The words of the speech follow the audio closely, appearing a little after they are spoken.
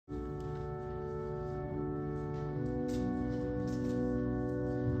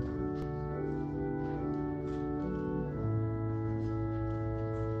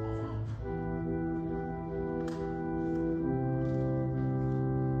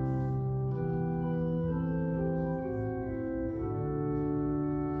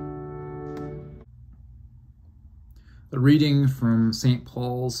A reading from St.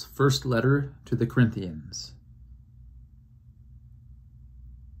 Paul's first letter to the Corinthians.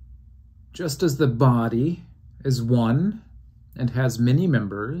 Just as the body is one and has many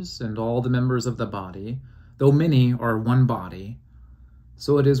members, and all the members of the body, though many, are one body,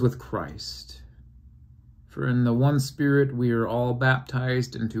 so it is with Christ. For in the one Spirit we are all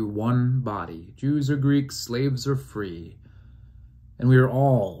baptized into one body, Jews or Greeks, slaves or free, and we are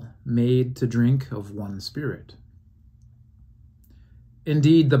all made to drink of one Spirit.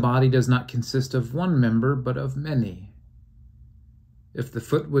 Indeed, the body does not consist of one member, but of many. If the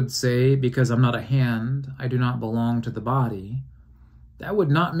foot would say, because I'm not a hand, I do not belong to the body, that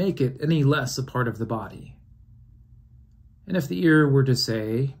would not make it any less a part of the body. And if the ear were to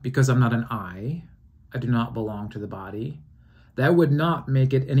say, because I'm not an eye, I do not belong to the body, that would not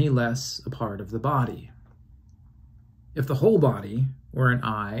make it any less a part of the body. If the whole body were an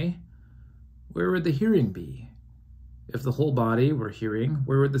eye, where would the hearing be? If the whole body were hearing,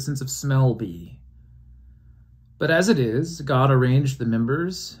 where would the sense of smell be? But as it is, God arranged the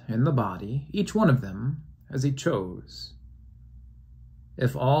members in the body, each one of them, as he chose.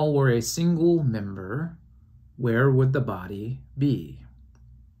 If all were a single member, where would the body be?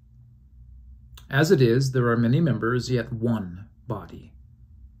 As it is, there are many members, yet one body.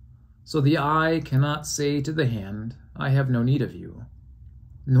 So the eye cannot say to the hand, I have no need of you,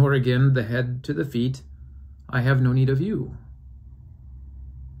 nor again the head to the feet, I have no need of you.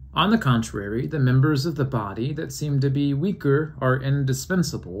 On the contrary, the members of the body that seem to be weaker are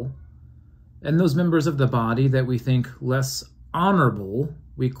indispensable, and those members of the body that we think less honorable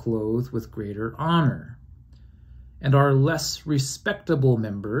we clothe with greater honor. And our less respectable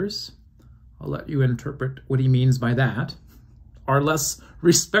members, I'll let you interpret what he means by that, our less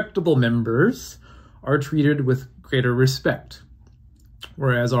respectable members are treated with greater respect,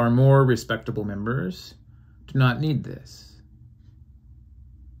 whereas our more respectable members do not need this.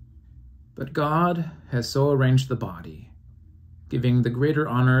 But God has so arranged the body, giving the greater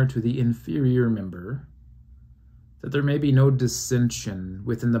honor to the inferior member, that there may be no dissension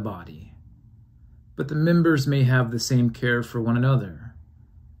within the body, but the members may have the same care for one another.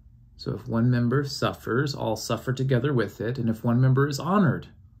 So if one member suffers, all suffer together with it, and if one member is honored,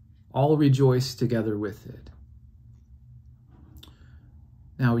 all rejoice together with it.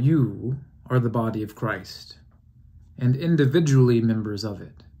 Now you are the body of Christ, and individually members of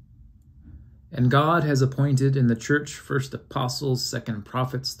it. And God has appointed in the church first apostles, second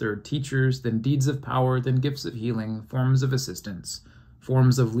prophets, third teachers, then deeds of power, then gifts of healing, forms of assistance,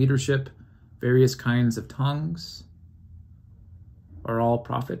 forms of leadership, various kinds of tongues. Are all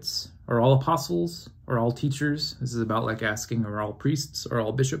prophets? Are all apostles? Are all teachers? This is about like asking, are all priests? Are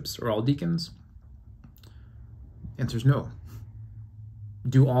all bishops? Are all deacons? Answer is no.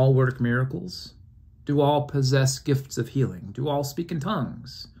 Do all work miracles? Do all possess gifts of healing? Do all speak in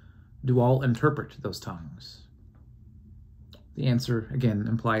tongues? Do all interpret those tongues? The answer, again,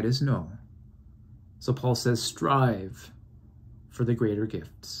 implied is no. So Paul says, strive for the greater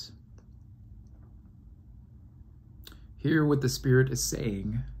gifts. Hear what the Spirit is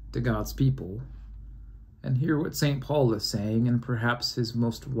saying to God's people, and hear what St. Paul is saying in perhaps his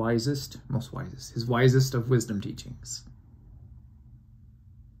his wisest of wisdom teachings.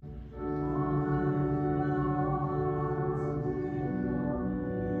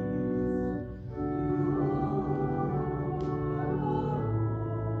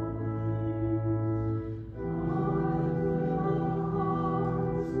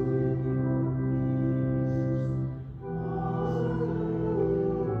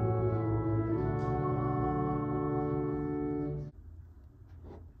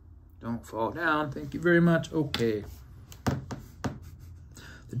 Don't fall down. Thank you very much. Okay.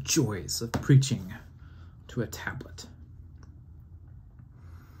 The joys of preaching to a tablet.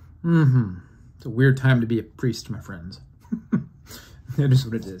 It's a weird time to be a priest, my friends. It is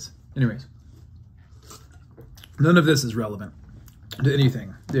what it is. Anyways. None of this is relevant to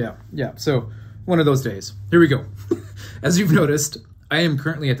anything. Yeah. So, one of those days. Here we go. As you've noticed, I am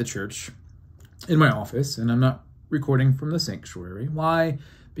currently at the church in my office, and I'm not recording from the sanctuary. Why?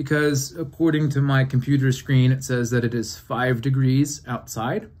 Because according to my computer screen, it says that it is 5 degrees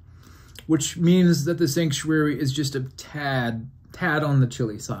outside, which means that the sanctuary is just a tad on the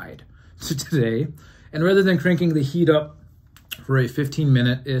chilly side today. And rather than cranking the heat up for a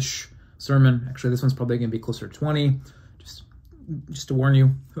 15-minute-ish sermon, actually this one's probably going to be closer to 20, just to warn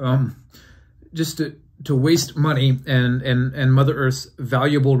you, just to waste money and Mother Earth's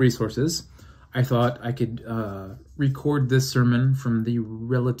valuable resources, I thought I could record this sermon from the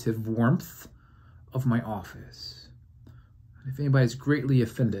relative warmth of my office. If anybody's greatly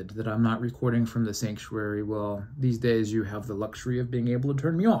offended that I'm not recording from the sanctuary, well, these days you have the luxury of being able to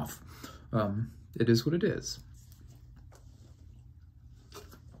turn me off. It is what it is.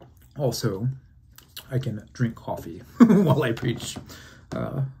 Also, I can drink coffee while I preach,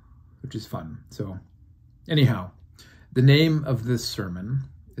 which is fun. So, anyhow, the name of this sermon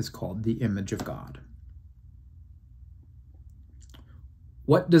is called The Image of God.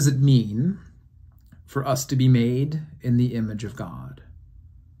 What does it mean for us to be made in the image of God?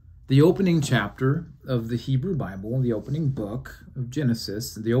 The opening chapter of the Hebrew Bible, the opening book of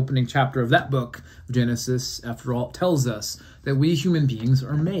Genesis, the opening chapter of that book of Genesis, after all, tells us that we human beings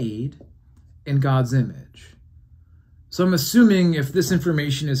are made in God's image. So I'm assuming if this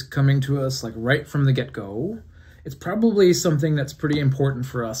information is coming to us like right from the get-go, it's probably something that's pretty important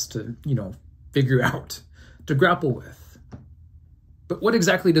for us to, figure out, to grapple with. But what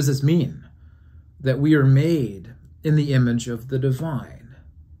exactly does this mean? That we are made in the image of the divine?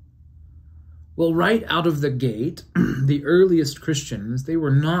 Well, right out of the gate, the earliest Christians, they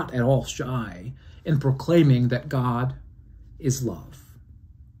were not at all shy in proclaiming that God is love.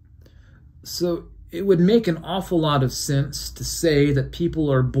 So it would make an awful lot of sense to say that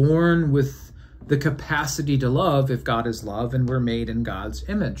people are born with the capacity to love if God is love and we're made in God's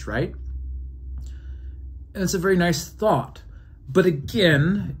image, right? And it's a very nice thought. But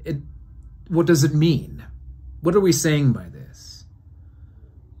again, what does it mean? What are we saying by this?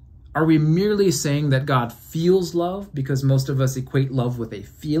 Are we merely saying that God feels love because most of us equate love with a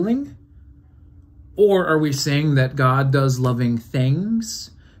feeling? Or are we saying that God does loving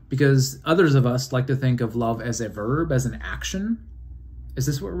things because others of us like to think of love as a verb, as an action? Is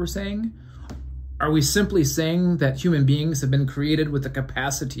this what we're saying? Are we simply saying that human beings have been created with the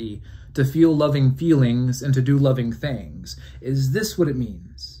capacity to feel loving feelings and to do loving things? Is this what it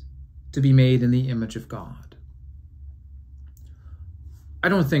means to be made in the image of God? I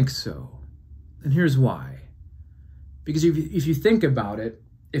don't think so. And here's why. Because if you think about it,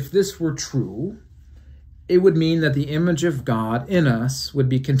 if this were true, it would mean that the image of God in us would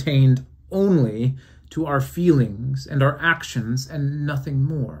be contained only to our feelings and our actions and nothing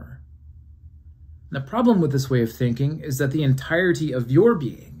more. The problem with this way of thinking is that the entirety of your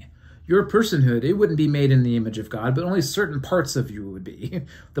being, your personhood, it wouldn't be made in the image of God, but only certain parts of you would be.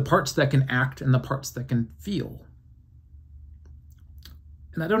 The parts that can act and the parts that can feel.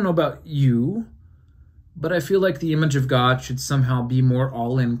 And I don't know about you, but I feel like the image of God should somehow be more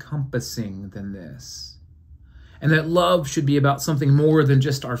all-encompassing than this. And that love should be about something more than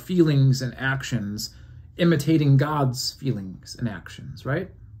just our feelings and actions, imitating God's feelings and actions, right?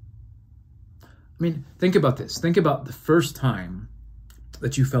 I mean, think about this. Think about the first time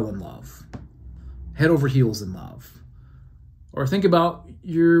that you fell in love, head over heels in love. Or think about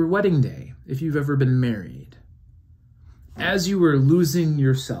your wedding day, if you've ever been married. As you were losing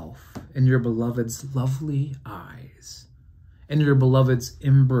yourself in your beloved's lovely eyes and your beloved's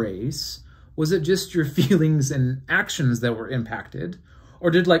embrace, was it just your feelings and actions that were impacted? Or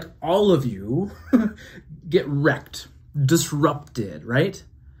did like all of you get wrecked, disrupted, right?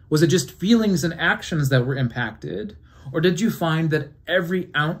 Was it just feelings and actions that were impacted? Or did you find that every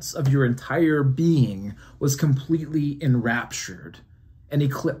ounce of your entire being was completely enraptured and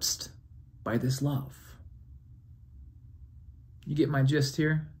eclipsed by this love? You get my gist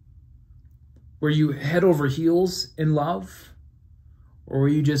here? Were you head over heels in love? Or were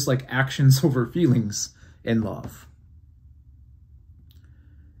you just like actions over feelings in love?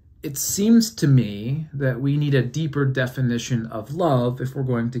 It seems to me that we need a deeper definition of love if we're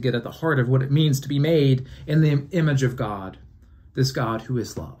going to get at the heart of what it means to be made in the image of God, this God who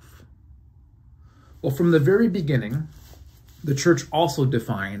is love. Well, from the very beginning, the church also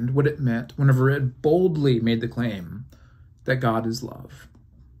defined what it meant whenever it boldly made the claim that God is love.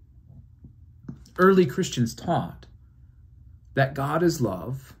 Early Christians taught that God is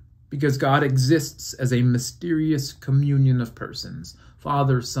love because God exists as a mysterious communion of persons,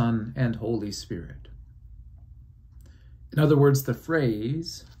 Father, Son, and Holy Spirit. In other words, the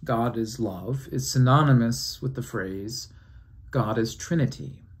phrase, God is love, is synonymous with the phrase, God is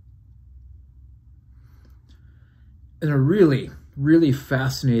Trinity. In a really, really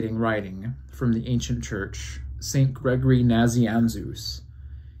fascinating writing from the ancient church, St. Gregory Nazianzus,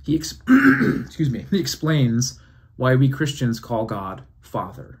 he explains why we Christians call God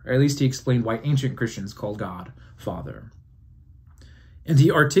Father, or at least he explained why ancient Christians called God Father. And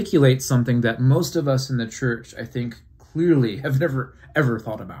he articulates something that most of us in the church, I think, clearly have never, ever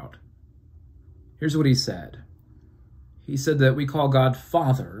thought about. Here's what he said. He said that we call God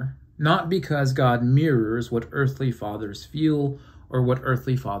Father, not because God mirrors what earthly fathers feel or what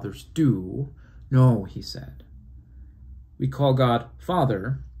earthly fathers do. No, he said. we call God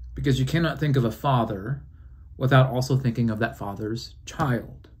Father because you cannot think of a father without also thinking of that father's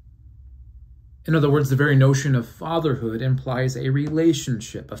child. In other words, the very notion of fatherhood implies a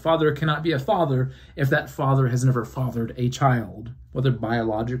relationship. A father cannot be a father if that father has never fathered a child, whether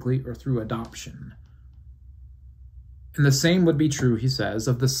biologically or through adoption. And the same would be true, he says,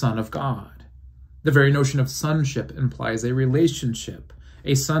 of the Son of God. The very notion of sonship implies a relationship.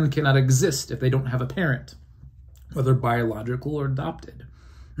 A son cannot exist if they don't have a parent, whether biological or adopted.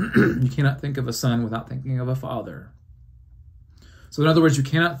 You cannot think of a son without thinking of a father. So in other words, you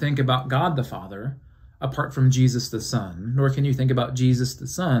cannot think about God the Father apart from Jesus the Son, nor can you think about Jesus the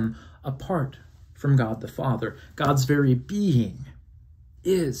Son apart from God the Father. God's very being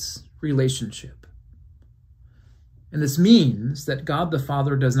is relationship. And this means that God the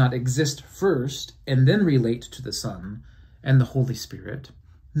Father does not exist first and then relate to the Son and the Holy Spirit.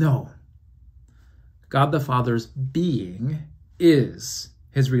 No. God the Father's being is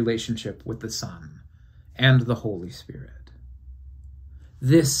his relationship with the Son and the Holy Spirit.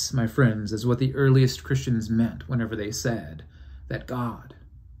 This, my friends, is what the earliest Christians meant whenever they said that God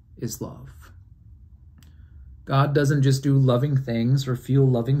is love. God doesn't just do loving things or feel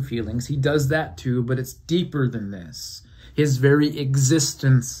loving feelings. He does that too, but it's deeper than this. His very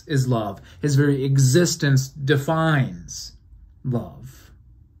existence is love. His very existence defines love.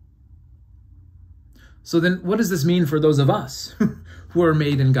 So then what does this mean for those of us who are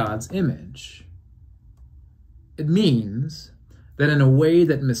made in God's image? It means that in a way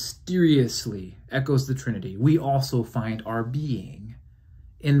that mysteriously echoes the Trinity, we also find our being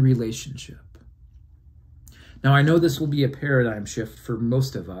in relationship. Now, I know this will be a paradigm shift for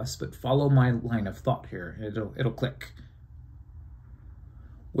most of us, but follow my line of thought here. It'll click.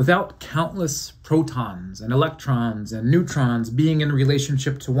 Without countless protons and electrons and neutrons being in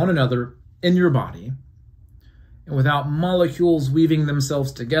relationship to one another in your body, and without molecules weaving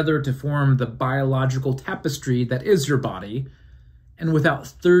themselves together to form the biological tapestry that is your body, and without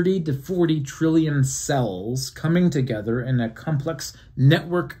 30 to 40 trillion cells coming together in a complex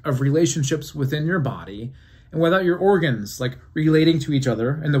network of relationships within your body, and without your organs, like, relating to each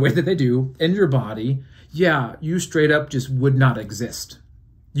other in the way that they do in your body, yeah, you straight up just would not exist.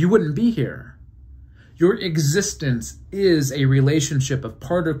 You wouldn't be here. Your existence is a relationship of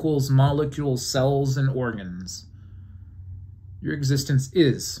particles, molecules, cells, and organs. Your existence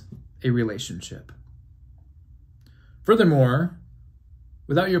is a relationship. Furthermore,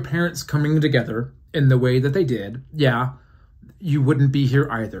 without your parents coming together in the way that they did, yeah, you wouldn't be here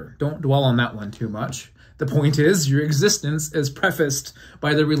either. Don't dwell on that one too much. The point is, your existence is prefaced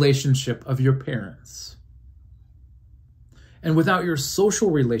by the relationship of your parents. And without your social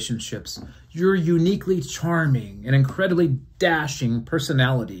relationships, your uniquely charming and incredibly dashing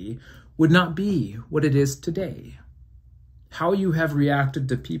personality would not be what it is today. How you have reacted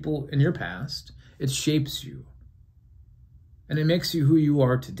to people in your past, it shapes you. And it makes you who you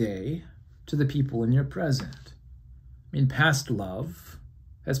are today to the people in your present. I mean, past love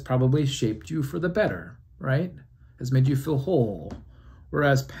has probably shaped you for the better, right? Has made you feel whole.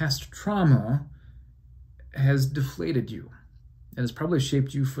 Whereas past trauma has deflated you and has probably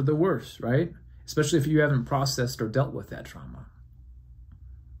shaped you for the worse, right? Especially if you haven't processed or dealt with that trauma.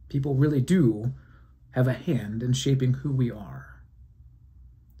 People really do have a hand in shaping who we are.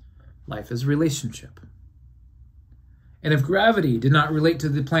 Life is relationship. And if gravity did not relate to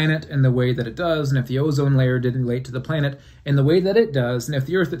the planet in the way that it does, and if the ozone layer didn't relate to the planet in the way that it does, and if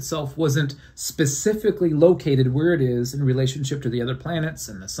the Earth itself wasn't specifically located where it is in relationship to the other planets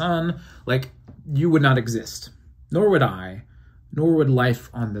and the sun, like, you would not exist. Nor would I, nor would life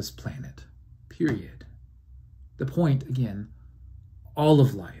on this planet. Period. The point, again, all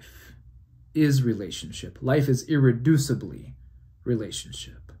of life is relationship. Life is irreducibly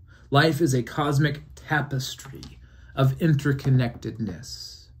relationship. Life is a cosmic tapestry of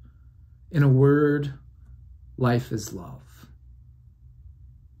interconnectedness. In a word, life is love.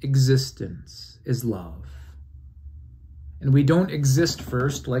 Existence is love. And we don't exist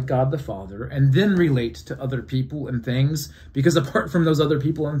first like God the Father and then relate to other people and things, because apart from those other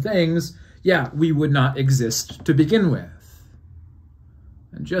people and things, yeah, we would not exist to begin with.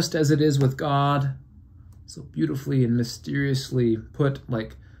 And just as it is with God, so beautifully and mysteriously put,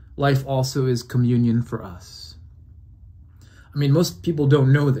 like, life also is communion for us. I mean, most people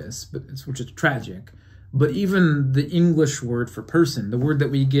don't know this, which is tragic, but even the English word for person, the word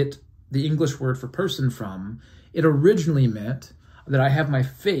that we get the English word for person from, it originally meant that I have my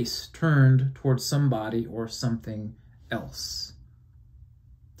face turned towards somebody or something else.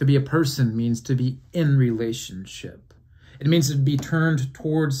 To be a person means to be in relationship. It means to be turned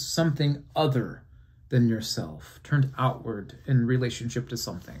towards something other than yourself, turned outward in relationship to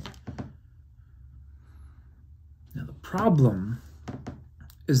something. Now, the problem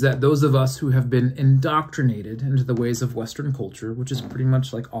is that those of us who have been indoctrinated into the ways of Western culture, which is pretty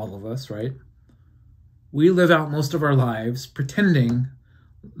much like all of us, right? We live out most of our lives pretending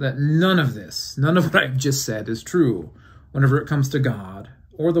that none of this, none of what I've just said is true whenever it comes to God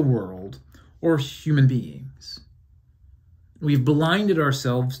or the world or human beings. We've blinded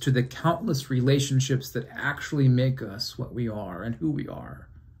ourselves to the countless relationships that actually make us what we are and who we are.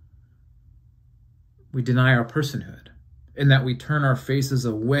 We deny our personhood, in that we turn our faces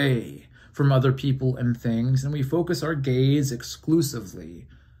away from other people and things, and we focus our gaze exclusively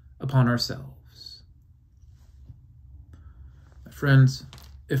upon ourselves. My friends,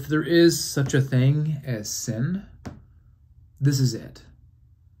 if there is such a thing as sin, this is it.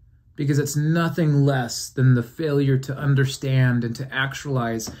 Because it's nothing less than the failure to understand and to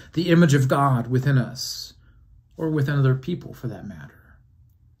actualize the image of God within us, or within other people for that matter.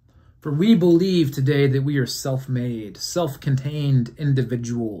 For we believe today that we are self-made, self-contained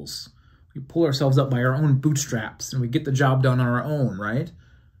individuals. We pull ourselves up by our own bootstraps and we get the job done on our own, right?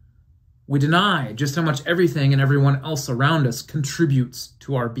 We deny just how much everything and everyone else around us contributes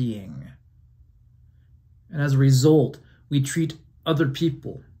to our being. And as a result, we treat other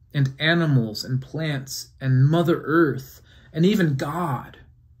people and animals and plants and Mother Earth and even God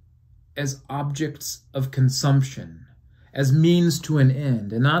as objects of consumption, as means to an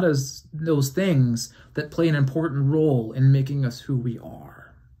end, and not as those things that play an important role in making us who we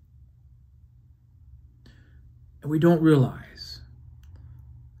are. And we don't realize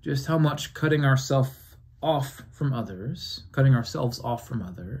just how much cutting ourselves off from others,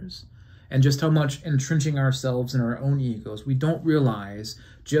 and just how much entrenching ourselves in our own egos, we don't realize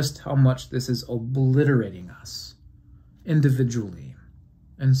just how much this is obliterating us individually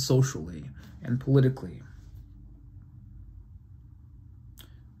and socially and politically.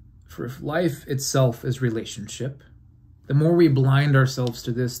 For if life itself is relationship, the more we blind ourselves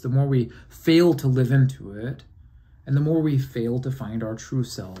to this, the more we fail to live into it, and the more we fail to find our true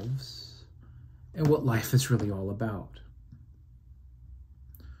selves and what life is really all about.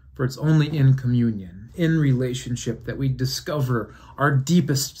 For it's only in communion, in relationship, that we discover our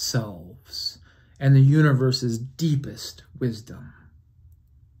deepest selves and the universe's deepest wisdom.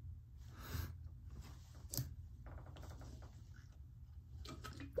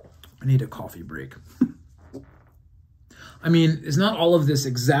 I need a coffee break. I mean, is not all of this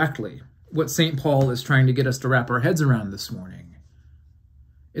exactly what St. Paul is trying to get us to wrap our heads around this morning?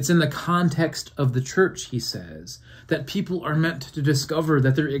 It's in the context of the church, he says, that people are meant to discover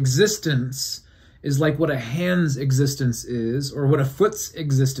that their existence is like what a hand's existence is, or what a foot's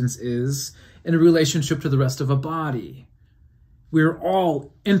existence is, in a relationship to the rest of a body. We're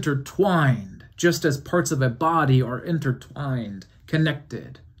all intertwined, just as parts of a body are intertwined,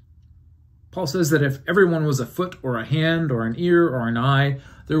 connected. Paul says that if everyone was a foot or a hand or an ear or an eye,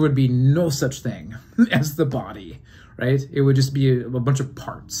 there would be no such thing as the body, right? It would just be a bunch of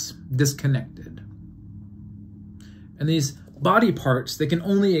parts, disconnected. And these body parts, they can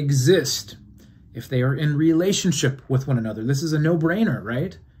only exist if they are in relationship with one another. This is a no-brainer,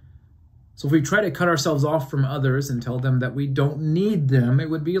 right? So if we try to cut ourselves off from others and tell them that we don't need them, it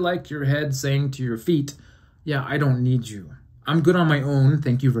would be like your head saying to your feet, yeah, I don't need you. I'm good on my own,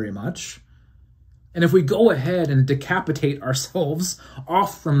 thank you very much. And if we go ahead and decapitate ourselves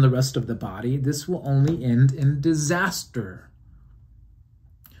off from the rest of the body, this will only end in disaster.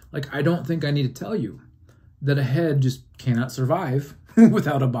 Like, I don't think I need to tell you that a head just cannot survive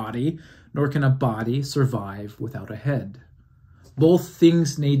without a body, nor can a body survive without a head. Both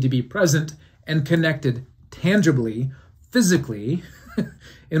things need to be present and connected tangibly, physically,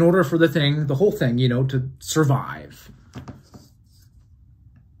 in order for the whole thing, to survive.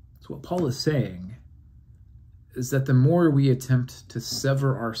 So what Paul is saying is that the more we attempt to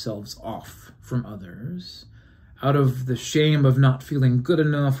sever ourselves off from others, out of the shame of not feeling good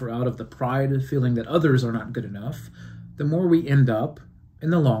enough or out of the pride of feeling that others are not good enough, the more we end up, in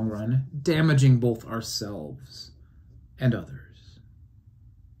the long run, damaging both ourselves and others.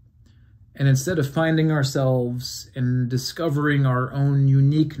 And instead of finding ourselves and discovering our own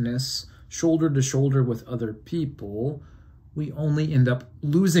uniqueness shoulder to shoulder with other people, we only end up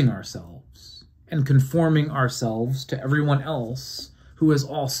losing ourselves and conforming ourselves to everyone else who has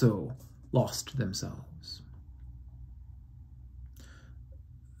also lost themselves.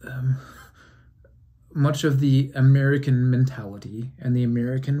 Much of the American mentality and the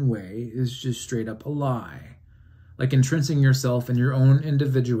American way is just straight up a lie. Like entrenching yourself in your own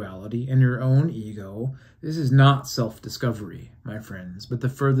individuality and your own ego. This is not self-discovery, my friends, but the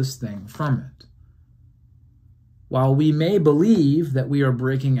furthest thing from it. While we may believe that we are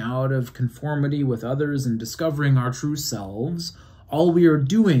breaking out of conformity with others and discovering our true selves, all we are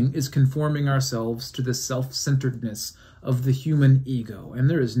doing is conforming ourselves to the self-centeredness of the human ego. And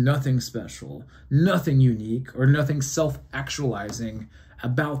there is nothing special, nothing unique, or nothing self-actualizing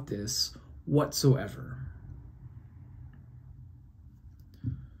about this whatsoever.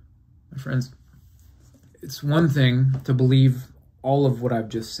 My friends, it's one thing to believe all of what I've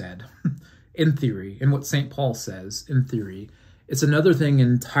just said in theory, and what St. Paul says in theory. It's another thing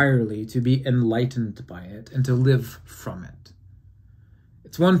entirely to be enlightened by it and to live from it.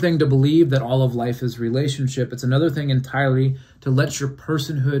 It's one thing to believe that all of life is relationship. It's another thing entirely to let your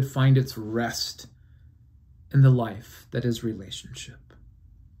personhood find its rest in the life that is relationship.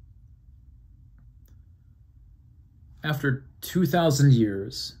 After 2,000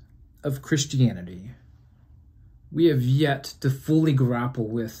 years of Christianity, we have yet to fully grapple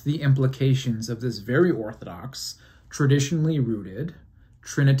with the implications of this very orthodox, traditionally rooted,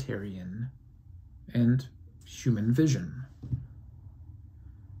 Trinitarian, and human vision.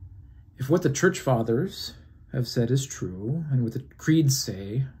 If what the Church Fathers have said is true, and what the creeds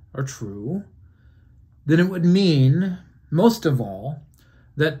say are true, then it would mean, most of all,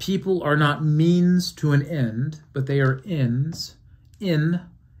 that people are not means to an end, but they are ends in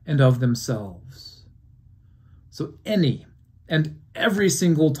and of themselves. So any and every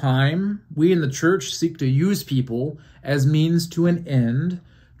single time we in the church seek to use people as means to an end,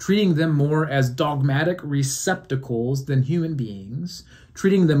 treating them more as dogmatic receptacles than human beings,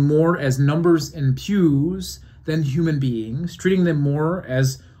 treating them more as numbers in pews than human beings, treating them more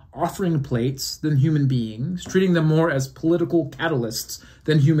as offering plates than human beings, treating them more as political catalysts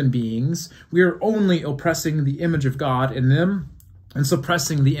than human beings, we are only oppressing the image of God in them and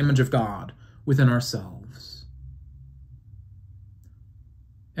suppressing the image of God within ourselves.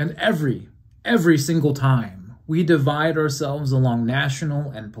 And every single time we divide ourselves along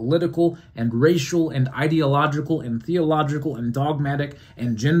national and political and racial and ideological and theological and dogmatic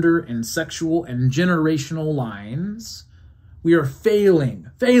and gender and sexual and generational lines, we are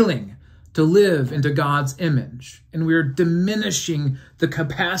failing to live into God's image. And we are diminishing the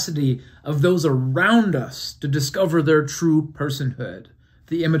capacity of those around us to discover their true personhood,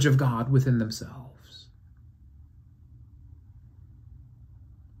 the image of God within themselves.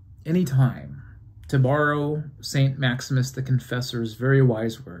 Anytime, to borrow St. Maximus the Confessor's very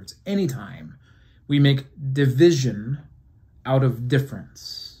wise words, anytime we make division out of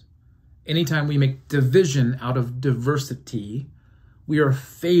difference, anytime we make division out of diversity, we are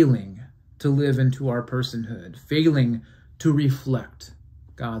failing to live into our personhood, failing to reflect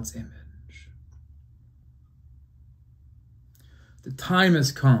God's image. The time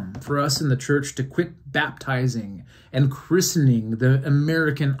has come for us in the church to quit baptizing and christening the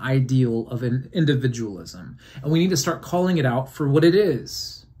American ideal of individualism. And we need to start calling it out for what it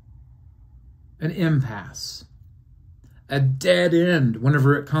is. An impasse. A dead end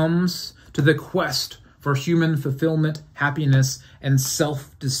whenever it comes to the quest for human fulfillment, happiness, and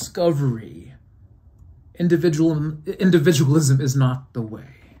self-discovery. Individualism is not the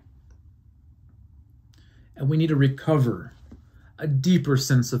way. And we need to recover a deeper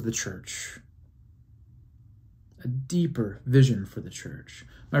sense of the church, a deeper vision for the church.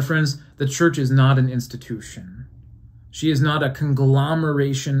 My friends, the church is not an institution. She is not a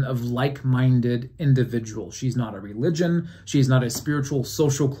conglomeration of like-minded individuals. She's not a religion. She is not a spiritual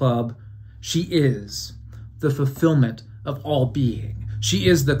social club. She is the fulfillment of all being. She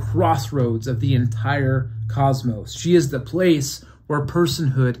is the crossroads of the entire cosmos. She is the place where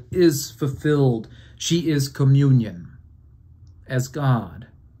personhood is fulfilled. She is communion. As God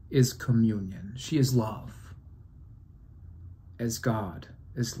is communion. She is love. As God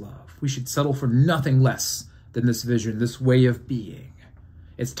is love. We should settle for nothing less than this vision, this way of being.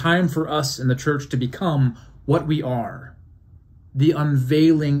 It's time for us in the church to become what we are, the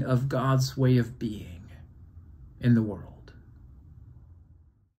unveiling of God's way of being in the world.